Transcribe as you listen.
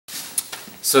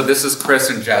So this is Chris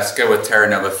and Jessica with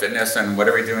Terranova Fitness, and what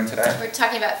are we doing today? We're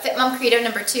talking about Fit Mom Credo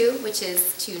number 2, which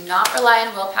is to not rely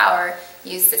on willpower,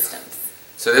 use systems.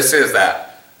 So this is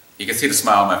that. You can see the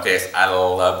smile on my face. I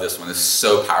love this one. It's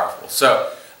so powerful.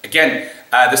 So again,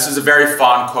 this is a very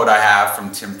fond quote I have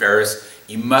from Tim Ferriss.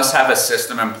 You must have a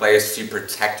system in place to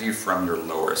protect you from your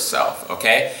lower self,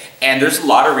 okay? And there's a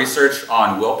lot of research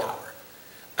on willpower.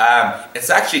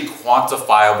 It's actually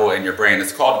quantifiable in your brain.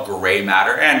 It's called gray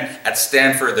matter, and at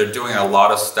Stanford they're doing a lot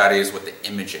of studies with the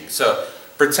imaging. So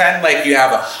pretend like you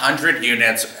have 100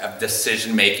 units of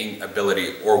decision-making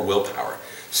ability or willpower.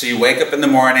 So you wake up in the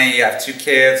morning, you have 2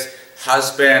 kids,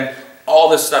 husband, all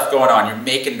this stuff going on. You're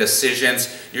making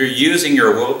decisions, you're using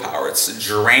your willpower. It's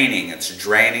draining and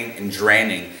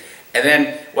draining. And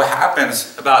then what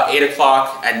happens, about 8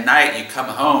 o'clock at night, you come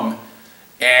home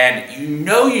and you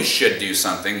know you should do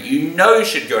something. You know you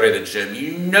should go to the gym.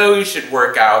 You know you should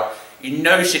work out. You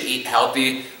know you should eat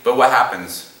healthy. But what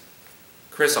happens?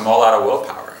 Chris, I'm all out of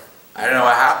willpower. I don't know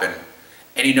what happened.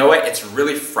 And you know what? It's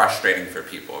really frustrating for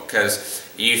people because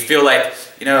you feel like,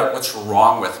 you know, what's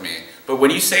wrong with me? But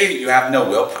when you say you have no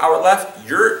willpower left,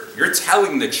 you're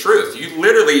telling the truth. You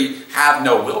literally have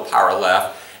no willpower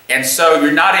left. And so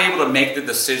you're not able to make the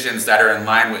decisions that are in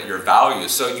line with your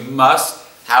values. So you must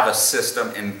have a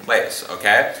system in place,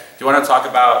 okay? Do you want to talk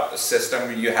about the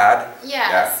system you had?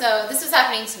 Yeah. So this was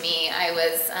happening to me. I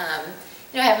was,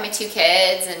 I have my 2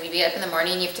 kids, and we'd be up in the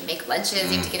morning, you have to make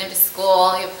lunches, you have to get them to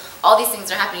school, all these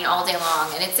things are happening all day long,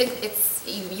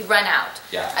 and you run out.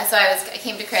 Yeah. So I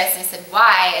came to Chris and I said,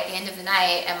 why at the end of the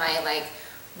night am I like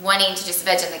wanting to just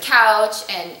veg on the couch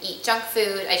and eat junk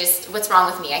food? What's wrong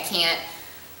with me?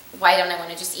 Why don't I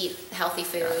want to just eat healthy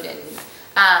food?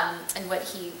 And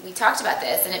we talked about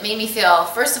this, and it made me feel,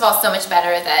 first of all, so much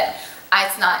better that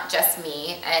it's not just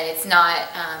me, and it's not,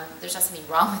 there's not something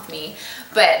wrong with me,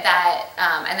 but that,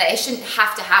 and that I shouldn't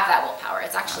have to have that willpower.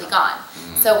 It's actually gone.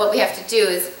 So what I had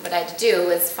to do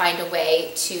was find a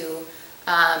way to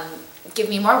give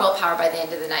me more willpower by the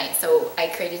end of the night. So I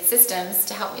created systems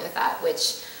to help me with that,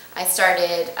 which I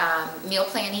started meal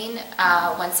planning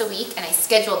once a week, and I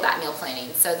scheduled that meal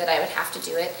planning so that I would have to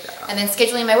do it. And then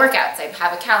scheduling my workouts. I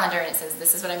have a calendar and it says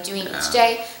this is what I'm doing each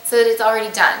day so that it's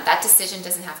already done. That decision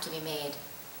doesn't have to be made.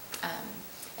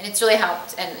 And it's really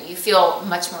helped, and you feel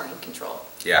much more in control.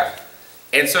 Yeah.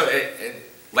 And so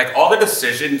like all the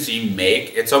decisions you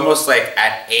make, it's almost like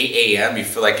at 8 a.m. you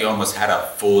feel like you almost had a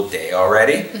full day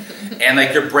already. And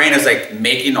like your brain is like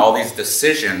making all these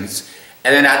decisions.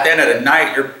 And then at the end of the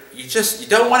night, you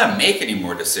don't want to make any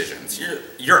more decisions.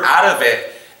 You're out of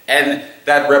it, and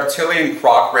that reptilian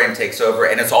croc brain takes over,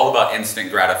 and it's all about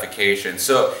instant gratification.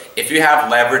 So if you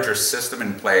have leverage or system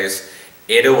in place,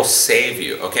 it will save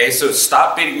you, okay? So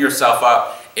stop beating yourself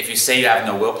up if you say you have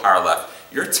no willpower left.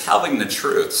 You're telling the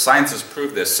truth. Science has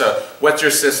proved this. So what's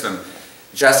your system?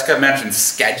 Jessica mentioned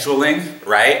scheduling,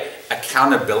 right?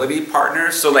 Accountability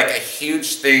partners. So like a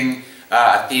huge thing,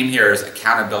 a theme here is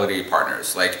accountability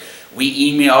partners. Like we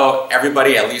email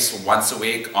everybody at least once a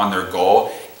week on their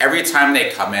goal. Every time they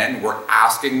come in, we're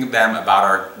asking them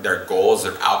about their goals,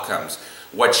 their outcomes,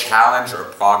 what challenge or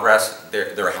progress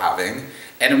they're having.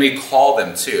 And we call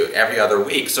them too every other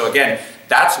week. So again,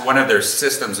 that's one of their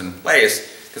systems in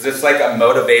place, because it's like a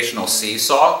motivational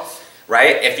seesaw,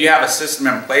 right? If you have a system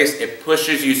in place, it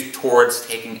pushes you towards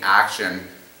taking action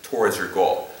towards your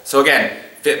goal. So again,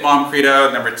 Fit Mom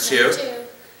Credo number 2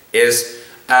 is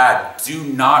do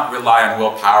not rely on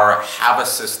willpower, have a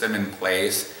system in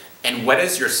place. And what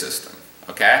is your system,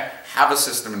 okay? Have a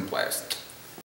system in place.